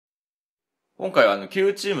今回は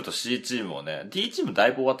Q チームと C チームをね、D チームだ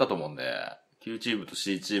いぶ終わったと思うんで、Q チームと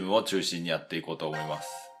C チームを中心にやっていこうと思いま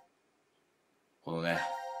す。このね、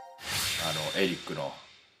エリックの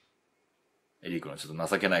ちょっと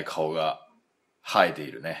情けない顔が生えて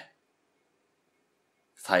いるね。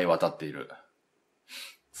冴え渡っている。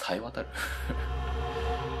冴え渡る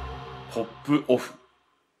ポップオフ。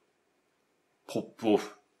ポップオフ。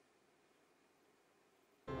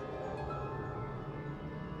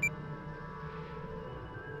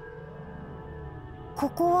こ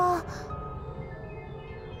こは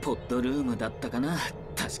ポッドルームだったかな、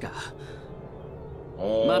確か。マ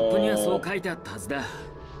ップにはそう書いてあったはずだ。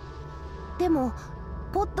でも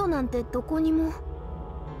ポッドなんてどこにも。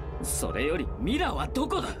それよりミラはど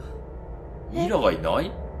こだ？ミラがいな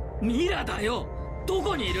い？ミラだよ。ど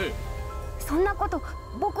こにいる？そんなこと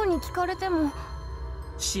僕に聞かれても。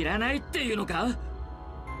知らないっていうのか？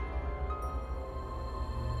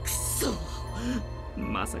くそ、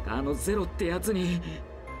まさかゼロってやつに。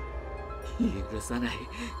許さな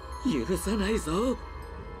いぞ。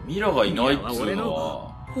ミラがいないっていうの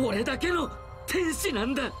は俺だけの天使な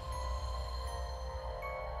んだ。や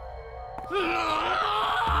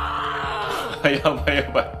ばい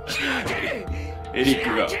やばい。エリッ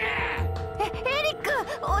クが。エリック、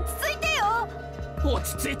落ち着いてよ。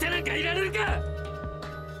落ち着いてなんかいられるか。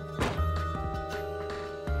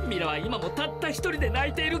ミラは今もたった一人で泣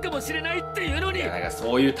いているかもしれないっていうのに。なんか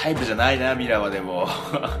そういうタイプじゃないな、ミラは。でも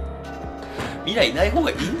ミラいない方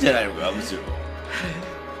がいいんじゃないのか、むしろ。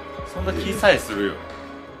そんな気さえするよ。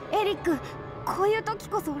エリック、こういう時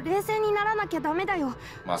こそ冷静にならなきゃダメだよ。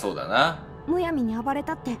まあそうだな。むやみに暴れ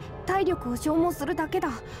たって体力を消耗するだけだ。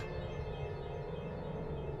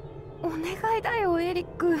お願いだよ、エリッ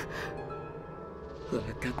ク。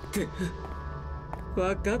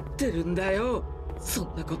分かってるんだよ、そ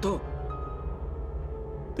んなこと。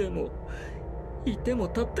でもいても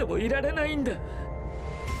立ってもいられないんだ。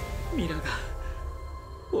ミラが、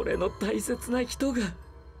俺の大切な人が、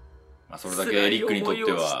まあそれだけエリックにとっては辛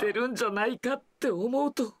い思いをしてるんじゃないかって思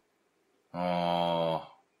うと。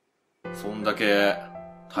そんだけ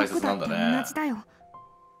大切なんだね。僕だって同じだよ。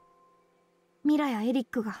ミラやエリッ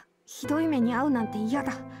クがひどい目に遭うなんて嫌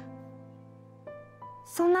だ。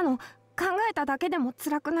そんなの考えただけでも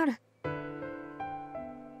辛くなる。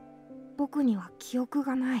僕には記憶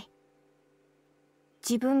がない。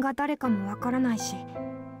自分が誰かもわからないし、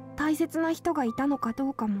大切な人がいたのかど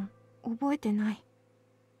うかも覚えてない。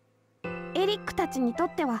エリックたちにと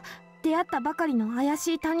っては出会ったばかりの怪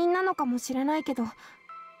しい他人なのかもしれないけど、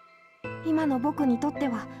今の僕にとって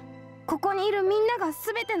はここにいるみんなが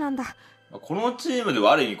全てなんだ。このチームで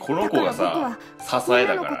はある意味この子がさ、支え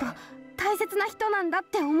だから。みんなのこと大切な人なんだっ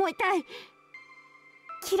て思いたい。嫌い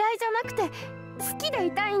じゃなくて好きで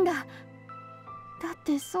いたいんだ。だっ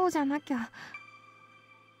てそうじゃなきゃ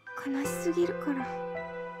悲しすぎるから。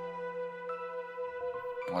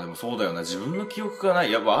でもそうだよな、自分の記憶がな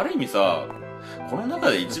い。やっぱある意味さ、この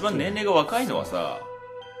中で一番年齢が若いのはさ、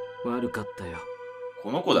悪かったよ、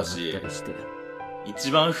この子だし、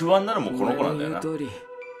一番不安なのもこの子なんだよな。お前の言う通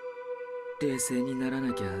り冷静になら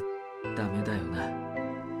なきゃダメだよな。エ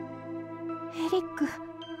リック、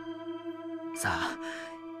さあ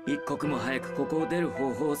一刻も早くここを出る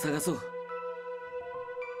方法を探そう。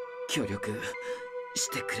協力し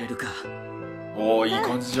てくれるか？おお、いい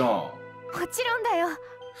感じじゃん。もちろんだよ。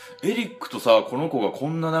エリックとさ、この子がこ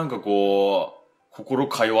んななんかこう心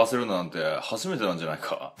通わせるなんて初めてなんじゃない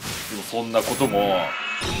か。でもそんなことも、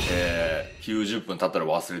90分経ったら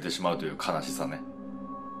忘れてしまうという悲しさね。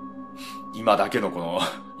今だけのこの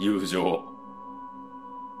友情。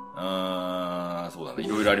そうだね。い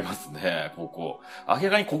ろいろありますね、ここ。明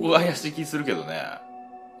らかにここが怪しい気するけどね。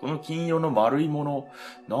この金色の丸いもの、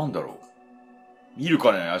なんだろう。見る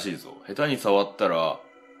からに怪しいぞ。下手に触ったら、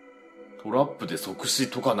トラップで即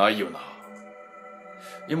死とかないよな。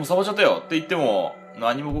もう触っちゃったよって言っても、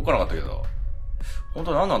何も動かなかったけど。本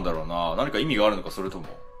当は何なんだろうな。何か意味があるのか、それとも。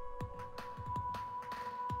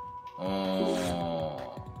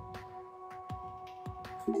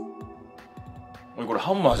おい、これ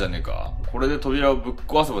ハンマーじゃねえか。これで扉をぶっ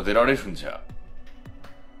壊せば出られるんじゃ。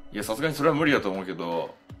いや、さすがにそれは無理だと思うけ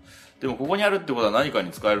ど、でもここにあるってことは何か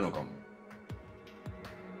に使えるのかも。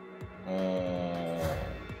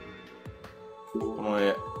この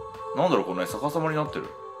絵。なんだろう、この絵逆さまになってる。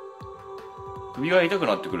首が痛く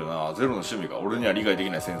なってくるな。ゼロの趣味が俺には理解でき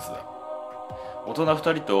ないセンスだ。大人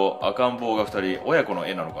2人と赤ん坊が2人、親子の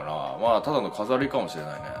絵なのかな。まあただの飾りかもしれ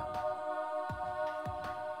ないね。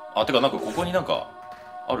てかなんかここになんか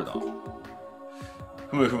あるな。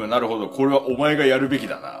ふむふむ、なるほど、これはお前がやるべき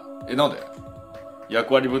だな。なんで？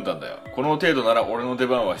役割分担だよ。この程度なら俺の出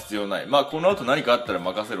番は必要ない。まあ、この後何かあったら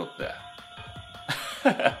任せろって。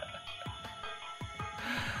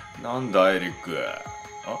なんだ、エリック。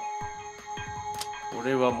あ、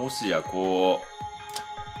俺はもしやこ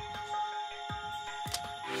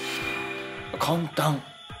う、簡単。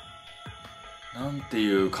なんてい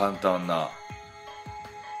う簡単な。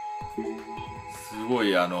すご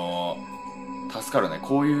い、助かるね。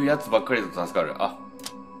こういうやつばっかりだと助かる。あ、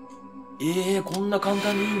こんな簡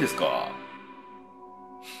単にいいんですか？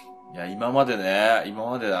いや、今まで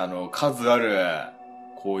数ある、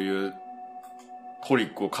こういうトリ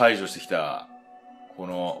ックを解除してきた、こ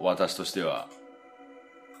の私としては、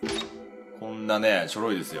こんなね、ちょ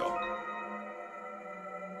ろいですよ。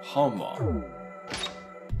ハンマー。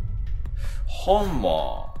ハンマ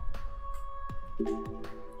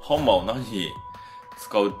ーを何に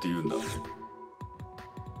使うって言うんだ？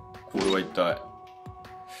これは一体。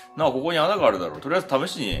ここに穴があるだろう。とりあえず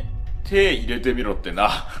試しに手入れてみろって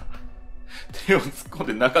な。手を突っ込ん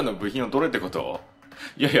で中の部品を取れってこと？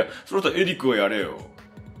いやいや、それとエリックをやれよ。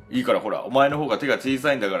いいからほら、お前の方が手が小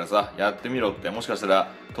さいんだからさ、やってみろって。もしかした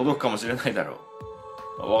ら届くかもしれないだろ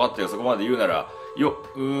う。分かったよ、そこまで言うなら。腕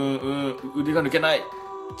が抜けない。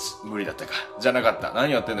無理だったか。じゃなかった。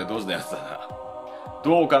何やってんだよ、同時のやつだな。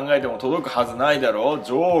どう考えても届くはずないだろう。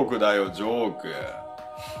ジョークだよ、ジョーク。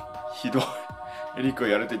ひどい。エリックを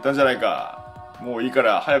やれって言ったんじゃないか。もういいか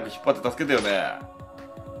ら早く引っ張って助けてよね。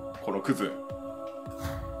このクズ。よ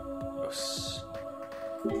し。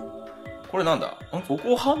これなんだ？こ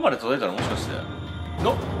こをハンマーで叩いたらもしかして。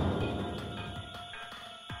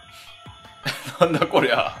なんだこ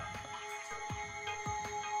りゃ。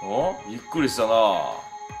びっくりしたな。こ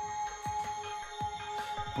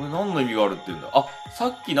れ何の意味があるって言うんだ。あ、さ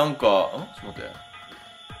っきなんか、ちょっと待って。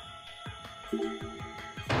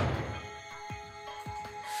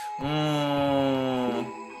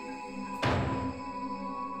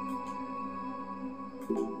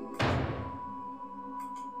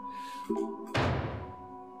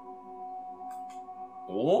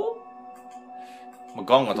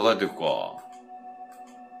ガンが叩いていくか。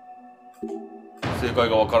正解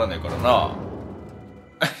がわからねえからな。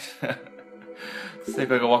正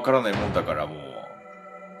解がわからないもんだからも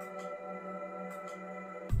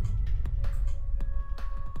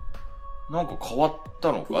う。なんか変わっ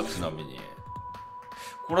たのか？ちなみに。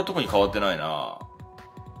これは特に変わってないな。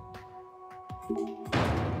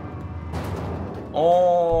な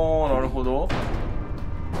るほど。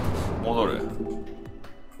戻る。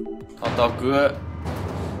叩く。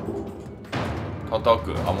あ、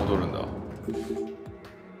戻るんだ。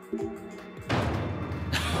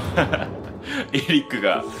エリ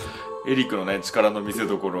ックのね、力の見せ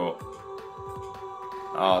所。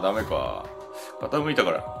ダメか。傾いた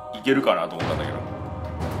から、いけるかなと思ったんだけど。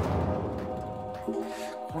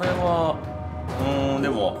これは、で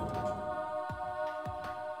も、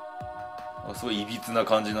すごい歪な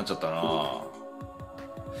感じになっちゃったな。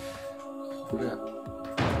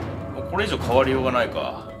これ以上変わりようがない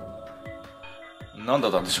か。何だ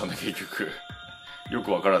ったんでしょうね、結局。よ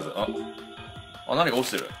くわからず。何か落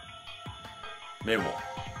ちてる。メモ。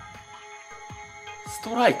ス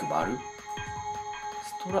トライク丸？ス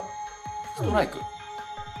トライク？ス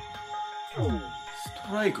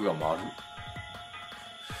トライクが丸？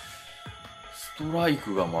ストライ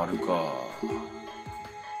クが丸か。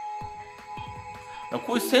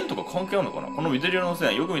こういう線とか関係あるのかな？この緑色の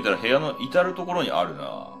線、よく見たら部屋の至るところにある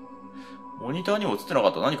な。モニターにも映ってなか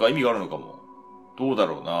った。何か意味があるのかも。どうだ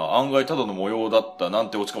ろうな。案外ただの模様だったな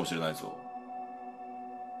んてオチかもしれないぞ。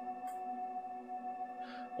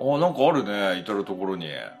なんかあるね。至るところに。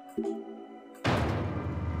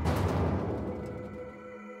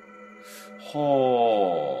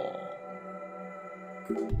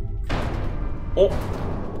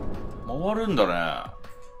回るんだね。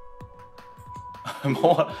回っ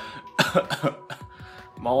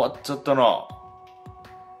ちゃったな。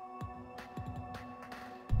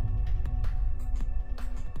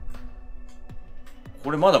こ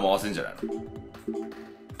れまだ回せんじゃないの？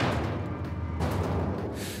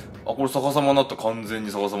これ逆さまになった。完全に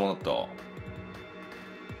逆さまになった。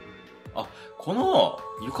この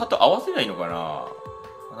床と合わせないいのかな。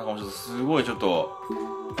なんかもうちょっとすごいちょっと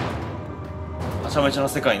はちゃめちゃな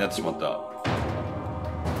世界になってしまった。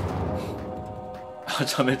は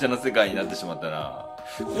ちゃめちゃな世界になってしまったな。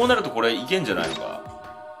こうなるとこれいけんじゃないのか。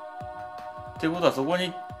ってことはそこ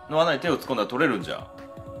にの穴に手を突っ込んだら取れるんじゃん。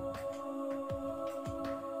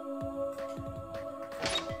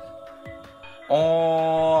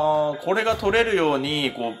これが取れるよう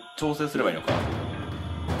にこう調整すればいいのか。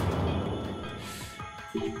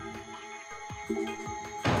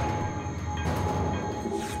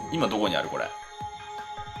今どこにあるこれ。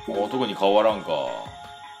特に変わらんか。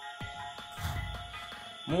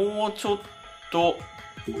もうちょっと、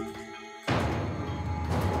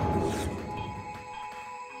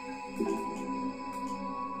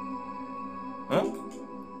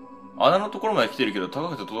穴のところまで来てるけど高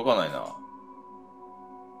くて届かないな。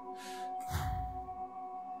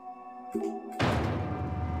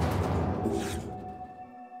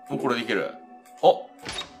もうこれでいける。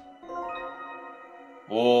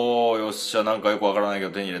おー、よっしゃ、なんかよくわからないけ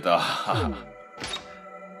ど手に入れた。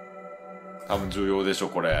多分重要でしょ、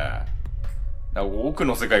これ。なんか奥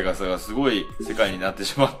の世界がさ、すごい世界になって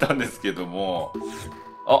しまったんですけども。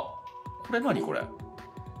これ何これ。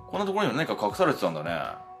こんなところにも何か隠されてたんだね。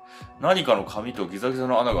何かの紙とギザギザ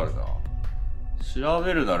の穴があるな。調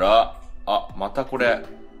べるなら、またこれ。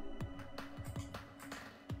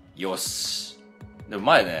よし。でも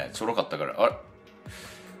前ね、ちょろかったから、ちょっ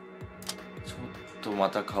とま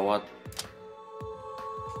た変わっ、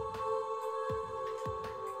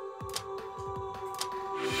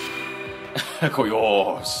こう、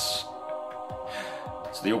よーし。ちょ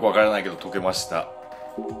っとよくわからないけど解けました。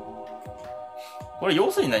これ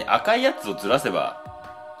要するに赤いやつをずらせば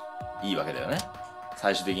いいわけだよね。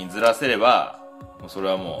最終的にずらせれば、もうそれ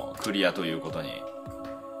はもうクリアということに。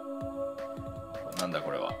なんだ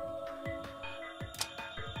これは。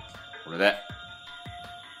これで。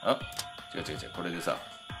違う。これでさ。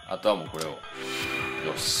あとはもうこれを。よ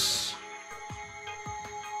し。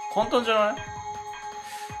簡単じゃない？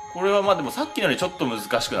これはまあでもさっきのよりちょっと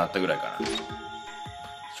難しくなったぐらいかな。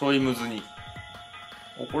ちょいむずに。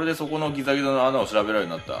これでそこのギザギザの穴を調べられる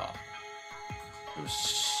ようになった。よ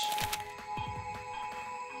し。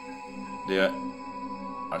で、ちょ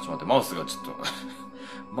っと待って、マウスがちょっと、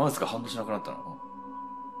マウスが反応しなくなったな。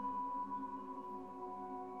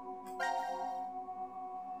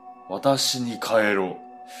私に帰ろう。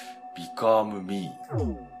become me。ちょっと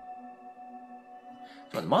待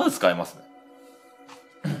って、マウス変えますね。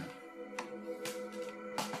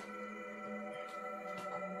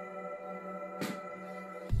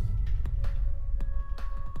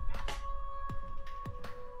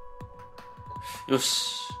よ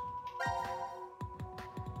し。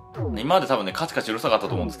今まで多分ね、カチカチうるさかった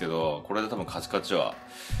と思うんですけど、これで多分カチカチの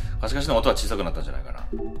音は小さくなったんじゃないか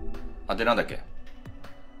な。で、なんだっけ。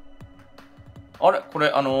あれこ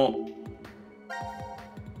れ、こ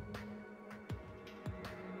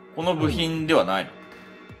の部品ではないの？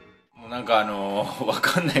もうなんかわ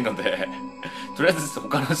かんないので、とりあえず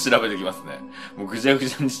他の調べてきますね。もうぐちゃぐ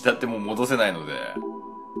ちゃにしちゃってもう戻せないので。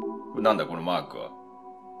これなんだこのマークは。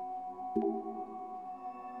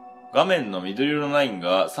画面の緑色のライン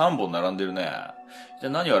が3本並んでるね。じゃあ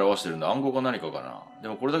何を表してるんだ？暗号か何かかな。で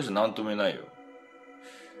もこれだけじゃ何とも言えないよ。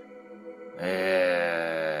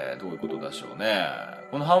どういうことでしょうね。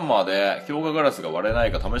このハンマーで強化ガラスが割れな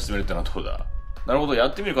いか試してみるってのはどうだ？なるほど、や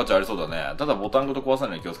ってみる価値ありそうだね。ただボタンごと壊さ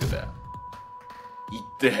ないように気をつけて。いっ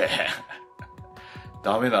て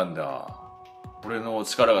ダメなんだ。俺の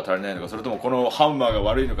力が足りないのか、それともこのハンマーが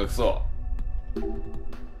悪いのか、クソ。は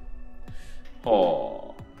あ。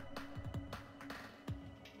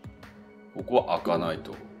ここは開かない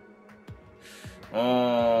と。開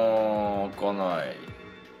かない。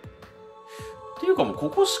っていうかもうこ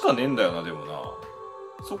こしかねえんだよな、でもな。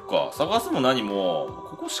そっか、探すも何も、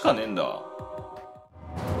ここしかねえんだ。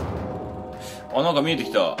なんか見えて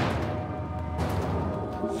きた。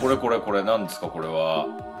これ、何ですか、これは。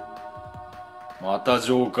またジ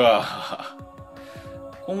ョーカ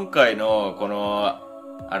ー。今回の、この、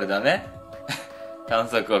あれだね。探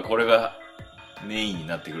索はこれがメインに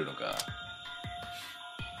なってくるのか。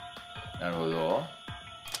なるほど。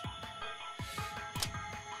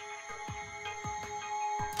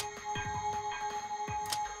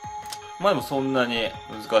まあでもそんなに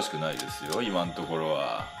難しくないですよ、今のところ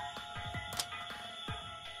は。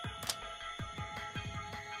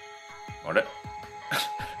あれ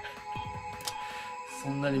そ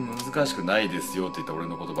んなに難しくないですよって言った俺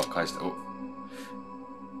の言葉返した。こ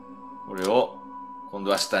れを今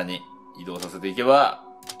度は下に移動させていけば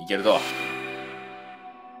いけると。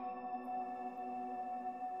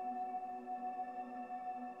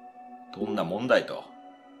どんな問題と。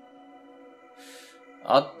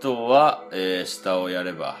あとは、下をや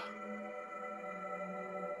れば。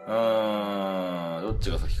どっち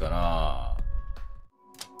が先かな。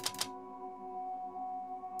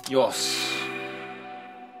よし。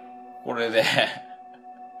これで、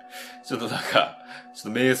ちょっとなんか、ち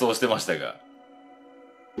ょっと迷走してましたが。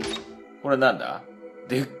これなんだ？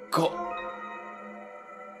でっか。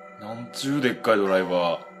なんちゅうでっかいドライ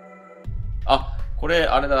バー。これ、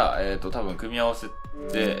あれだ。多分組み合わせ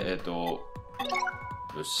て、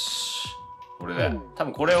よし。これで。多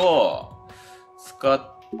分これを使っ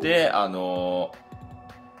て、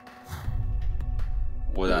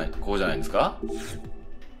こうじゃないんですか？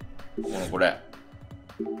これ。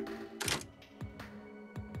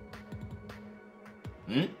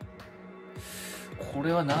こ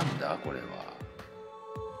れはなんだこれは。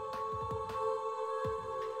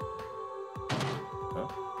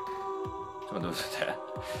ちょっと待っ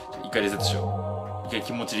て。一回リセットしよう。一回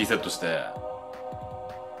気持ちリセットして。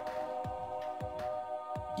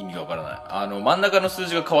意味がわからない。真ん中の数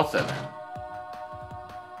字が変わってたよね。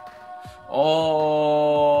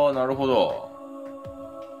なるほど。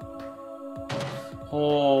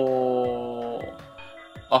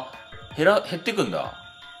減ってくんだ。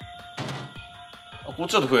こっ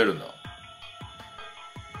ちだと増えるんだ。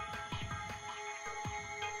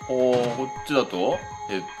こっちだと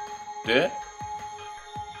減って、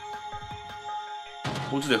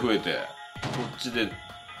こっちで増えて、こっちで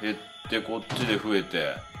減って、こっちで増え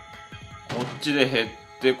て、こっちで減っ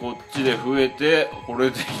て、こっちで増えて、これ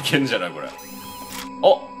でいけんじゃないこれ。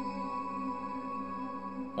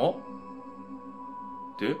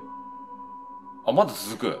でまだ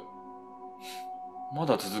続く。ま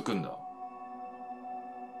だ続くんだ。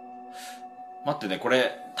待ってね、こ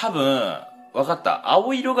れ、多分、わかった。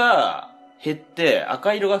青色が減って、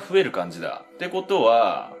赤色が増える感じだ。ってこと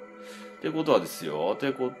はですよ。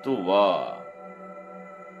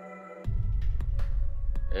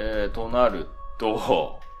となる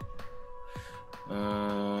と、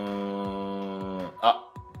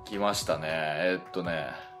来ましたね。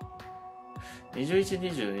21、20、21、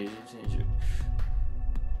20。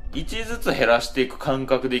1ずつ減らしていく感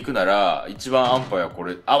覚でいくなら、一番安牌はこ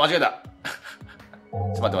れ、間違えた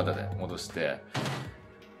待って。戻して。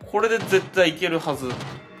これで絶対いけるはず。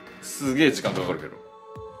すげえ時間かかるけど。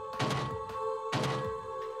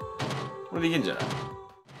これでいけんじゃない？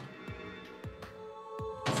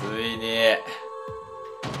ついに、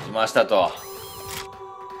来ましたと。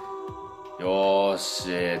よーし。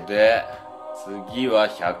で、次は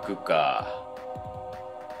100か。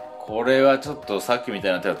これはちょっとさっきみた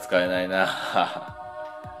いな手は使えないな。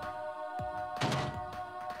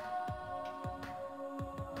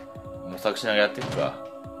模索しながらやっていくか。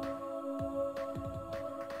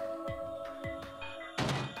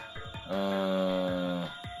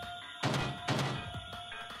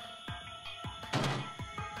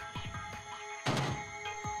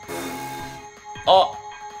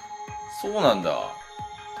そうなんだ。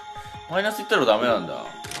マイナスいったらダメなんだ。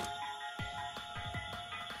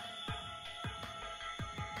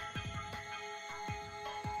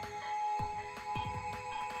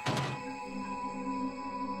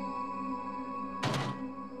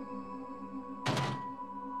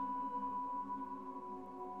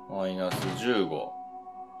マイナス15、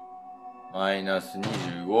マイナス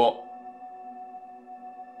25、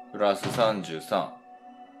プラス33、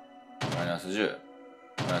マイナス10、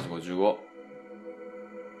マイナス55、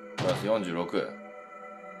プラス46。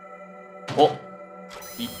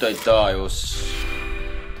いった。よし。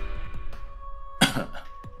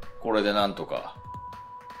これでなんとか。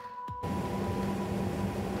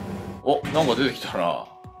なんか出てきたな。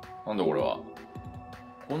なんだこれは。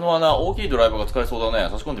この穴、大きいドライバーが使えそうだね。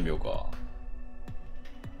差し込んでみようか。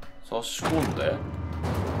差し込んで。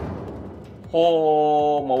回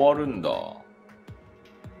るんだ。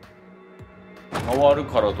回る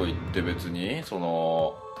からといって別に、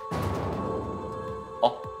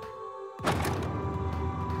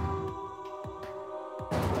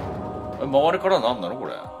回るからなんなのこ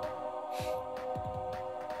れ。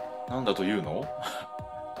なんだというの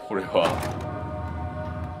これは。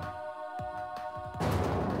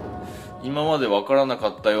今まで分からなか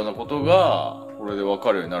ったようなことが、これで分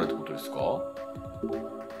かるようになるってことですか？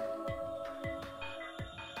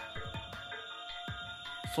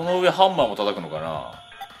その上ハンマーも叩くのかな？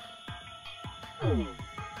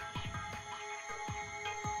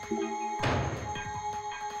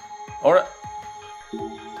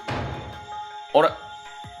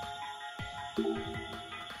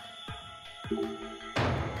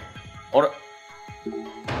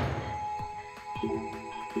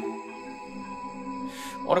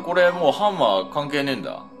あれこれもうハンマー関係ねえん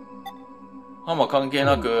だ。ハンマー関係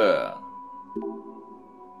なく、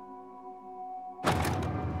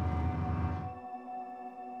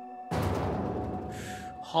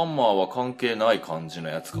ハンマーは関係ない感じの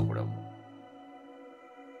やつか、これはもう。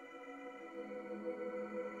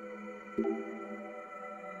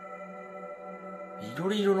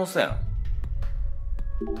緑色の線。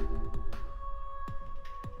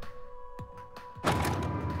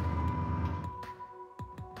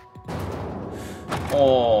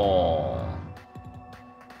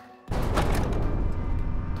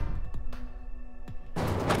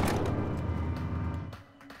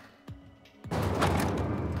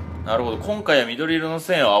なるほど。今回は緑色の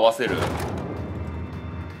線を合わせる。よ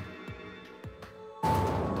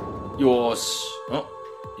ーし。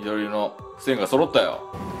緑色の線が揃ったよ。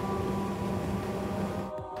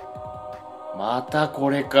またこ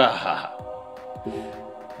れか。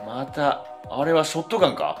また、あれはショットガ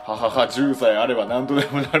ンか。ははは、10歳あれば何とで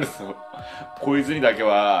もなるぞ。こいつにだけ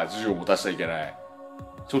は銃を持たしちゃいけない。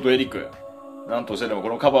ちょっとエリック。なんとしてでもこ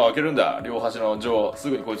のカバーを開けるんだ。両端のジョー、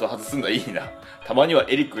すぐにこいつを外すんだ。いいな。たまには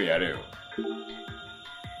エリックがやれよ。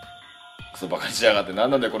クソバカにしやがって。な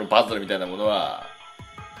んなんだよこのパズルみたいなものは。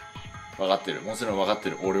分かってる。もちろん分かっ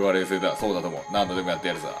てる。俺は冷静だ。そうだと思う。何度でもやって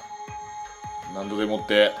やるさ。何度でもっ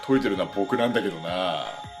て解いてるのは僕なんだけどな。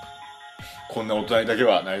こんな大人にだけ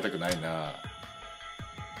はなりたくないな。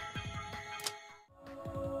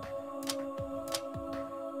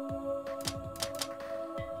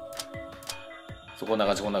そう、こんな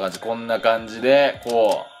感じ、こんな感じ、こんな感じで、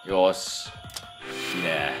こう、よし。いい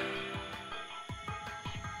ね。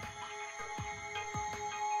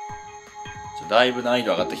だいぶ難易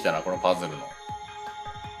度上がってきたな、このパズルの。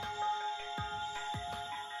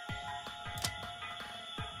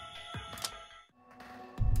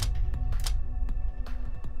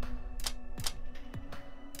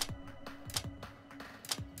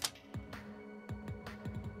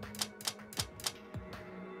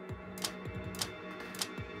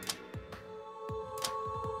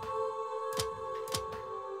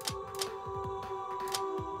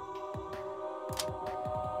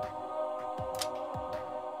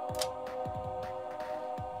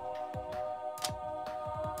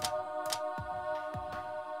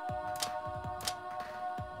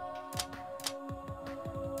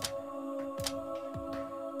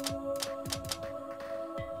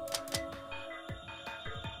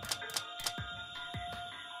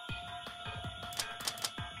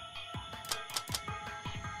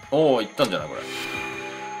おお、いったんじゃないこれ。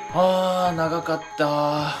長かっ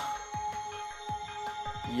た。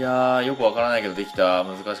いやー、よくわからないけどできた。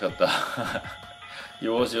難しかった。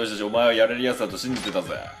よしよしよし、お前はやれるやつだと信じてた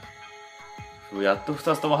ぜ。やっと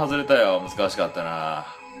2つとも外れたよ。難しかったな。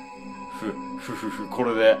こ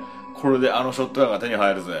れであのショットガンが手に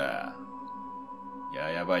入るぜ。いや、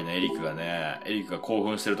やばいね、エリックがね。エリックが興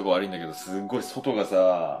奮してるとこ悪いんだけど、すっごい外が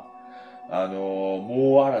さ、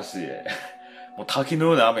猛嵐。もう滝の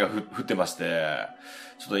ような雨が降ってまして、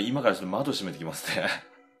ちょっと今からちょっと窓閉めてきます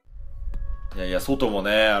ね。いや、外も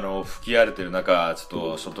ね、吹き荒れてる中、ちょっ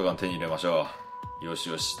とショットガン手に入れましょう。よし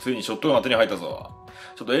よし、ついにショットガンが手に入ったぞ。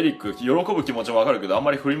ちょっとエリック、喜ぶ気持ちもわかるけど、あん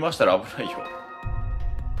まり振り回したら危ないよ。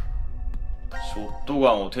ショット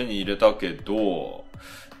ガンを手に入れたけど、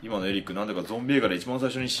今のエリックなんだかゾンビ映画で一番最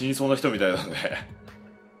初に死にそうな人みたいだね。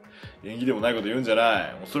縁起でもないこと言うんじゃな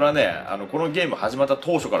い。もうそれはね、このゲーム始まった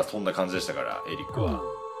当初からそんな感じでしたから、エリックは。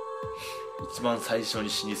一番最初に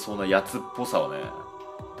死にそうなやつっぽさをね、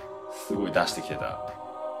すごい出してきてた。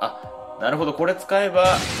あ、なるほど、これ使え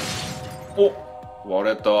ば、割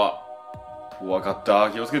れた。わかった。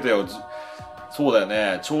気をつけてよ。そうだよ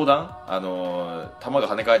ね、長弾弾が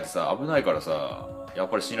跳ね返ってさ、危ないからさ、やっ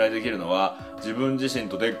ぱり信頼できるのは、自分自身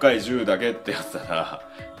とでっかい銃だけってやつだな。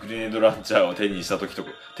グレネードランチャーを手にした時と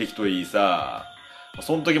敵といいさ、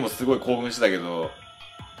その時もすごい興奮してたけど、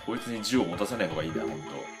こいつに銃を持たせない方がいいんだ、ほんと。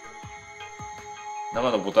中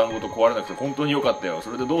のボタンごと壊れなくて本当に良かったよ。そ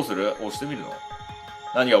れでどうする？押してみるの？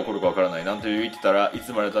何が起こるかわからない。なんて言ってたらい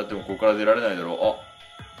つまで経ってもここから出られないだろ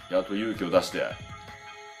う。やっと勇気を出して。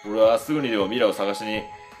俺はすぐにでもミラを探し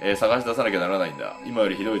出さなきゃならないんだ。今よ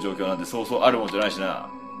りひどい状況なんてそうそうあるもんじゃないしな。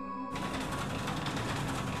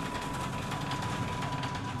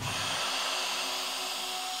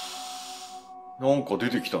なんか出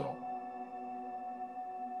てきたな。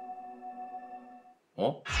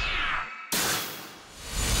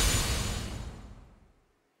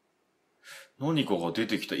何かが出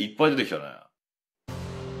てきた。いっぱい出てきたね。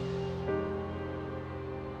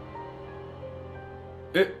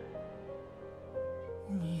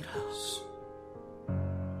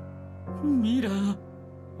ミラ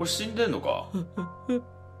これ死んでんのか？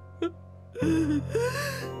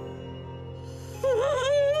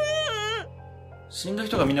死んだ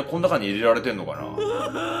人がみんなこの中に入れられてんのかな？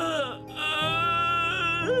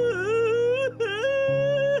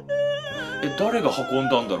誰が運ん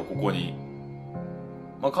だんだろう、ここに。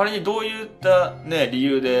まあ、仮にどういったね、理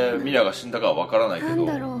由でミラが死んだかはわからないけど。なん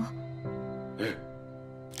だろう。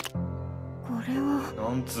これは。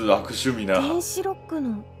なんつう悪趣味な。電子ロック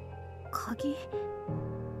の鍵。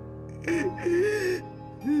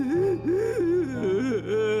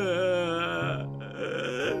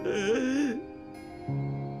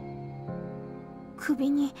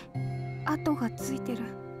首に跡がついてる。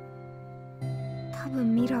多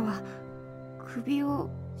分ミラは首を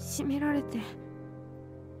絞められて。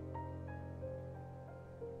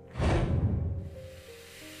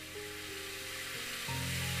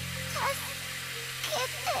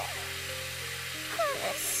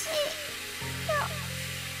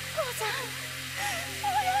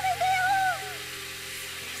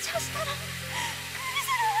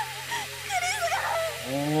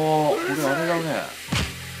おー、これあれだね。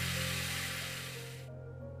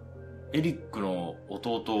エリックの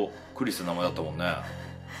弟クリスの名前だったもんね。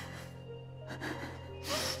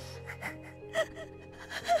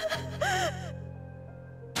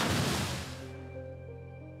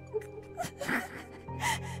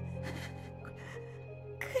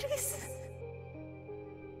クリス。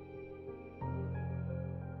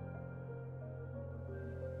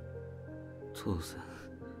父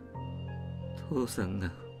さん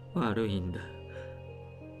が悪いんだ。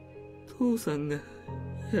父さんが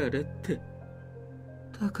やれって。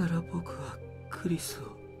だから僕はクリス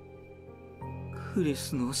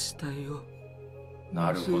の死体を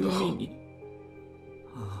なるほど。湖に。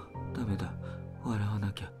ああ、ダメだ。笑わ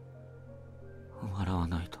なきゃ。笑わ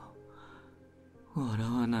ないと。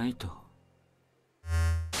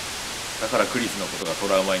だからクリスのことがト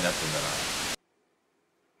ラウマになって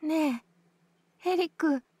んだな。ねえ、エリッ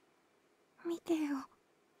ク、見てよ。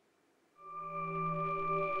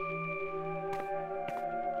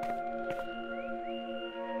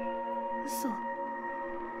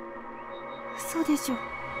嘘でしょ。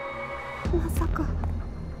まさか。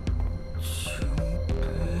純平。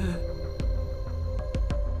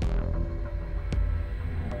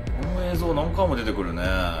この映像何回も出てくるね。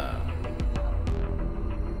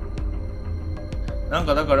なん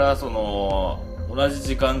かだからその同じ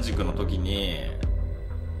時間軸の時に、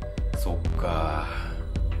そっか、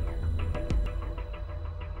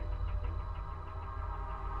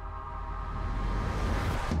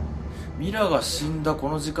ミラが死んだこ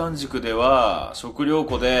の時間軸では食料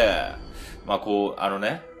庫で、まあこうあの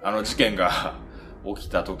事件が起き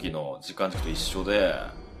た時の時間軸と一緒で、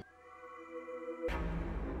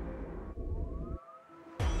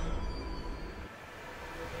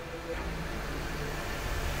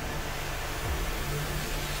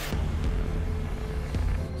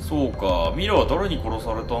そうか、ミラは誰に殺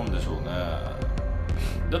されたんでしょうね。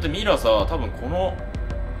だってミラさ、多分この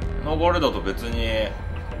流れだと別に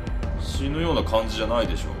死ぬような感じじゃない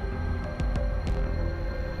でしょ。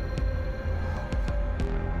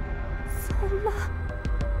そんな。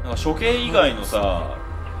なんか処刑以外のさ、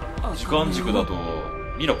時間軸だと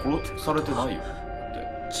ミラ殺されてないよって。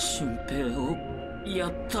純平をや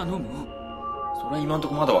ったのも。それは今んと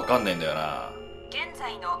こまだわかんないんだよな。現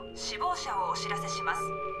在の死亡者をお知らせします。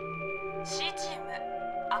 C チーム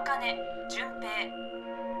茜、純平、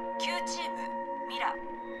 Q チームミラ、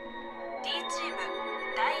 D チーム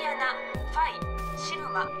ダイアナ、ファイ、シグ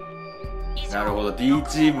マ。なるほど、 D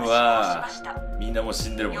チームはみんなもう死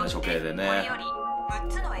んでるもんね、処刑でね。これより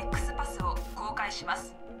6つの X パスを公開しま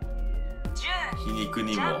す。皮肉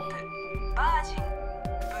にもジャンプ、バージン、ブル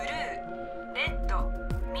ー、レッド、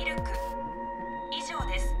ミルク。以上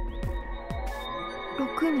です。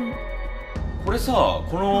6人。これさ、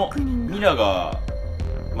このミラが、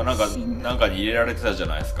まあ、なんかに入れられてたじゃ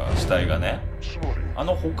ないですか、死体がね。他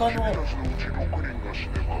の6人が死ね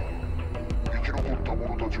ば生き残った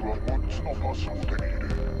者たちは6つのパスを手に入れ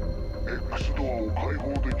X ドアを開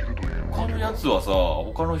放できるという。他のやつはさ、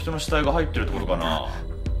他の人の死体が入ってるってことかな。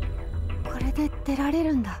これで出られ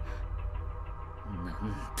るんだ。なん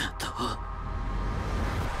だと。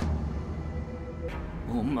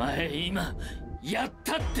お前今やっ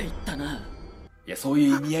たって言ったな。いや、そう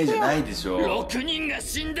いう意味合いじゃないでしょ。6人が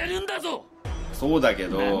死んでるんだぞ。そうだけ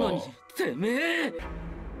ど、なのにてめえ。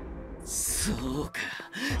そうか、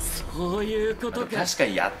そういうことか。確か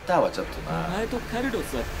にやったわ、ちょっとな。お前とカルロ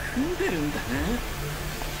スは組んでるんだ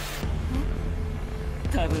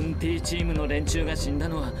な。多分 T チームの連中が死んだ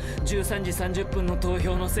のは13時30分の投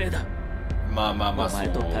票のせいだ。まあまあまあ、お前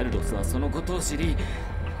とカルロスはそのことを知り、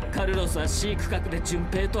カルロスは C 区画で純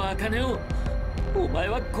平と茜を、お前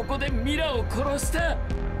はここでミラを殺した。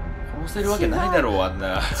殺せるわけないだろう、あん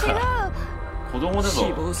な。違う。子供だぞ。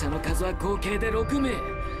死亡者の数は合計で6名。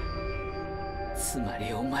つま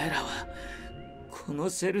りお前らはこの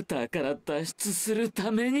シェルターから脱出する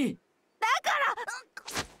ために。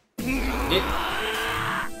え、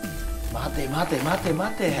待て待て待て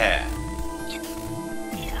待て。や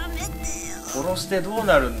めてよ。殺してどう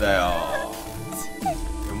なるんだよ。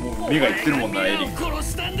もう目がいってるもんな、エリック。殺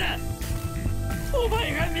したんだ。お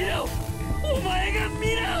前がミラを。お前が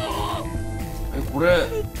ミラを。これ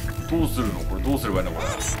どうするの？これどうすればいいの？これ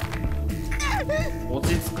落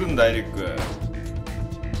ち着くんだ、エリック。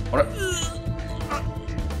あれ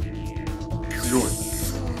強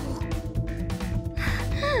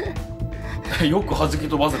い。よく弾き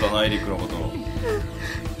飛ばせたな、エリックのこと。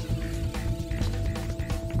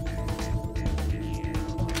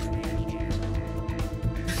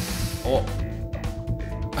お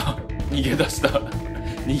逃げ出した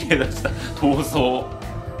逃げ出した。逃走。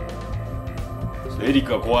エリッ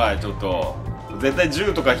クは怖い。ちょっと絶対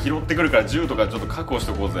銃とか拾ってくるから、銃とかちょっと確保し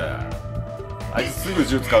とこうぜ。あいつすぐ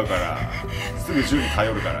銃使うから、すぐ銃に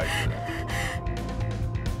頼るから、あいつ。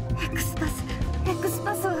X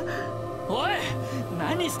パスおい、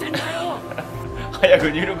何してんだよ早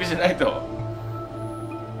く入力しないと。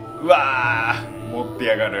うわー、持って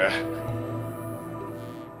やがる。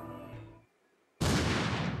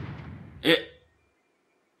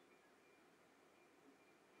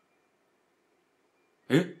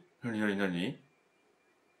何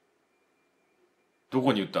ど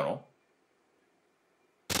こに撃ったの？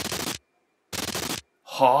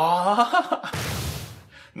はあ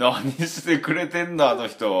何してくれてんだ、あの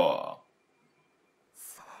人。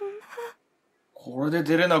これで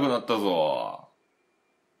出れなくなったぞ。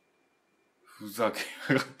ふざけ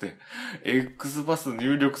やがって。X パス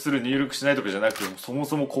入力する入力しないとかじゃなくて、そも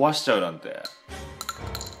そも壊しちゃうなんて。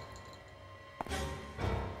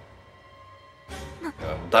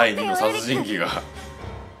第二の殺人鬼が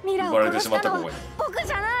生まれてしまった。ここに僕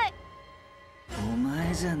じゃない。お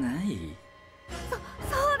前じゃない。そ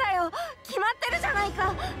うだよ、決まってるじゃない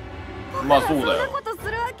か。まあそうだよ。そんなことす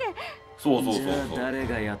るわけ。そうじゃあ誰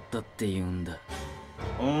がやったって言うんだ。ね。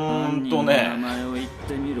名前を言っ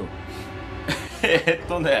てみろ。それ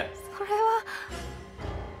は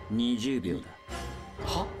20秒だ。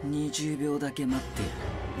は20秒だけ待ってや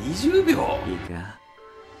る。20秒いいか、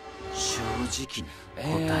正直に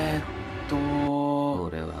答えろ。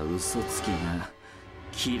俺は嘘つきが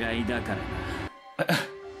嫌いだからな。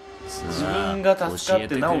自分が助かっ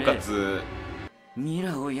てなおかつミ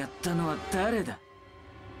ラをやったのは誰だ。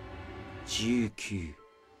19、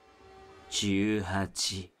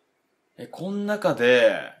18。こん中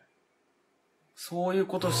でそういう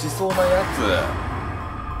ことしそうなや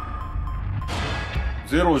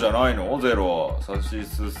つゼロじゃないの？ゼロ。さし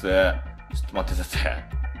すせ。ちょっと待って。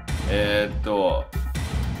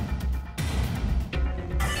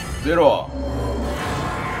ゼロ。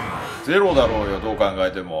ゼロだろうよ、どう考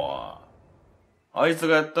えても。あいつ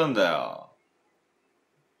がやったんだよ。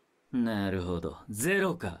なるほど、ゼ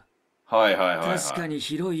ロか。はい。確かに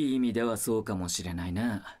広い意味ではそうかもしれない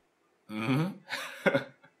な。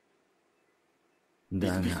だ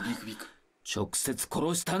が、直接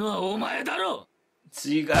殺したのはお前だろ。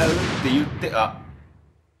違うって言って、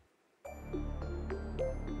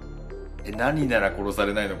何なら殺さ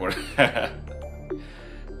れないのこれ。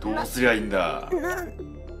どうすりゃいいんだ。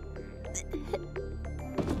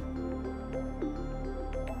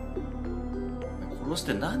殺し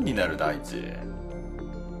て何になる大地。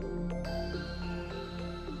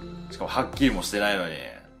しかもはっきりもしてないのに。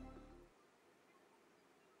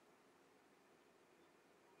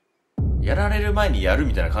やられる前にやる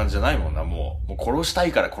みたいな感じじゃないもんな。もう殺した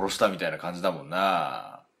いから殺したみたいな感じだもん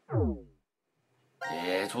な。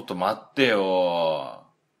ちょっと待ってよ。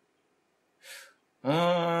で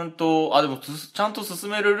もちゃんと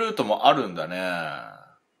進めるルートもあるんだね。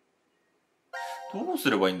どうす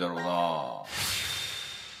ればいいんだろうな。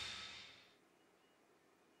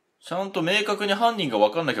ちゃんと明確に犯人が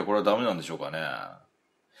分かんなきゃこれはダメなんでしょうかね。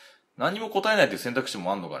何も答えないっていう選択肢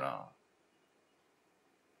もあんのかな。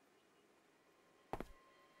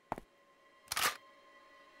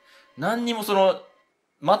何にも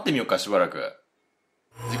待ってみようか、しばらく。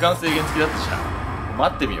時間制限付きだったじゃん。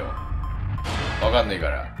待ってみよう。わかんないか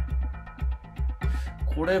ら。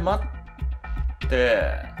これ待って、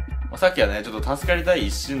さっきはね、ちょっと助かりたい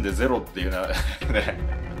一瞬でゼロっていうね、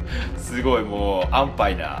すごいもう安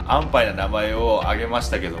牌な名前を挙げまし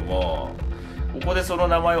たけども、ここでその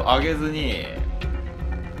名前を挙げずに、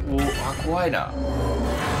怖いな。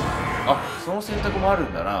その選択もある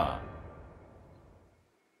んだな。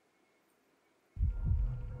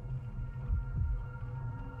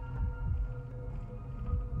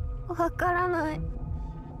わからないよ。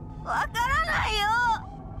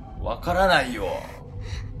わからないよ。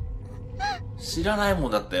知らないも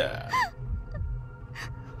んだって。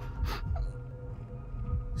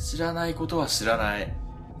知らないことは知らない。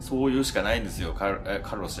そういうしかないんですよ。カル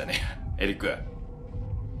ロスじゃねえ。エリック。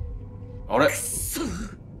あれ？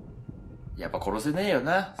やっぱ殺せねえよ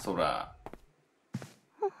な、そら。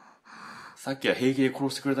さっきは平気で殺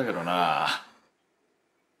してくれたけどな。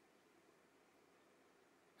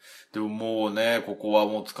でももうね、ここは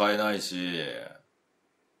もう使えないし。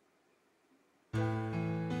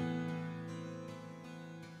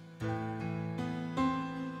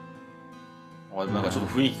なんかちょっと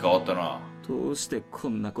雰囲気変わったな。どうしてこ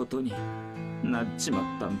んなことになっち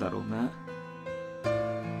まったんだろうな。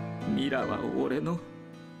ミラは俺の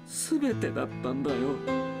全てだったんだよ。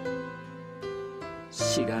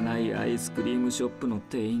しがないアイスクリームショップの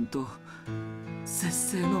店員と節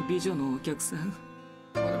制の美女のお客さん。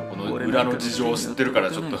まあでもこの裏の事情を知ってるか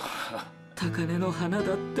らちょっと高嶺の花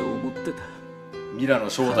だって思ってた。ミラの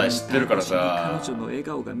正体知ってるからさ、彼女の笑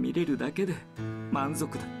顔が見れるだけで満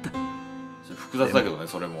足だった。複雑だけどね、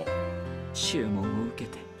それも。注文を受け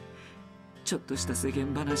てちょっとした世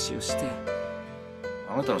間話をして、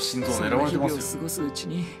あなたの心臓を狙われてますよ。そんな日々を過ごすうち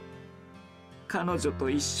に、彼女と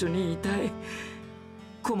一緒にいたい、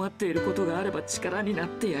困っていることがあれば力になっ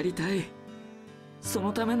てやりたい、そ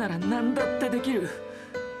のためなら何だってできる、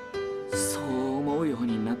そう思うよう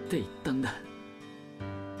になっていったんだ。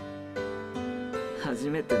初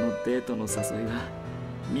めてのデートの誘いは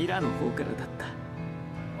ミラの方からだった。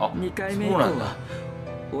2回目以降は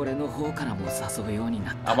俺の方からも誘うように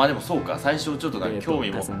なった。まあでもそうか、最初ちょっとなんか興味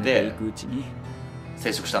持って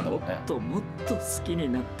接触したんだもんね。もっともっと好き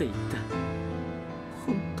になっていった。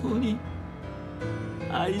本当に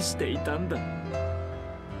愛していたんだ。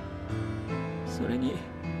それに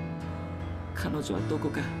彼女はどこ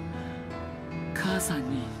か母さん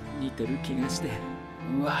に似てる気がして。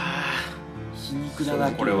うわー、皮肉だ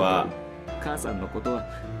なこれは。母さんのことは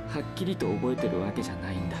はっきりと覚えてるわけじゃ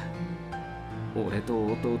ないんだ。俺と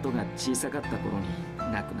弟が小さかった頃に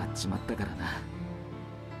亡くなっちまったからな。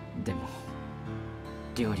でも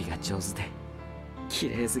料理が上手で綺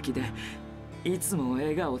麗好きでいつも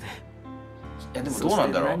笑顔で。いやでもどうな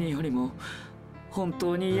んだろう。何よりも本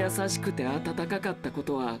当に優しくて温かかったこ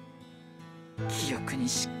とは記憶に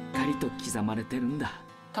しっかりと刻まれてるんだ。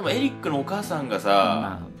多分エリックのお母さんが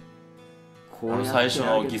さ、最初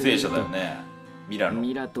の犠牲者だよね、ミラの。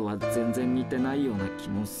ミラとは全然似てないような気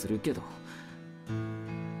もするけど、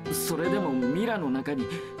それでもミラの中に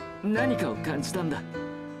何かを感じたんだ。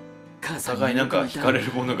お互いなんか惹かれ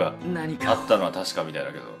るものがあったのは確かみたい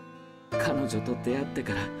だけど、彼女と出会って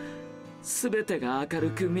から全てが明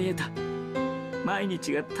るく見えた。毎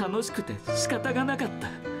日が楽しくて仕方がなかった。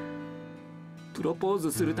プロポー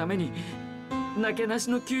ズするためになけな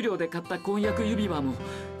しの給料で買った婚約指輪も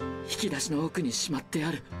引き出しの奥にしまって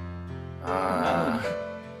ある。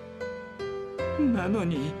なの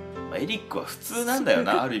にエリックは普通なんだよ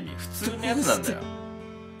な、ある意味普通のやつなんだよ。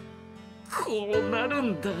こうなる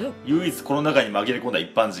んだ。唯一この中に紛れ込んだ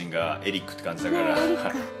一般人がエリックって感じだから。ねえエリ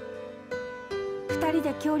ック、2人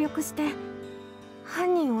で協力して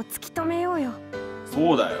犯人を突き止めようよ。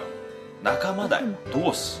そうだよ、仲間だよ、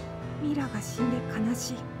同志。ミラが死んで悲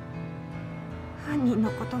しい。犯人の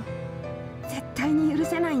こと絶対に許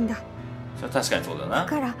せないんだ。それは確かにそうだな。だ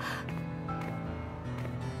から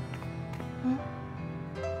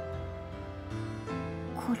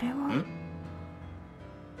これは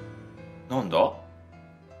なんだ、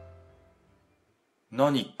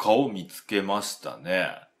何かを見つけましたね。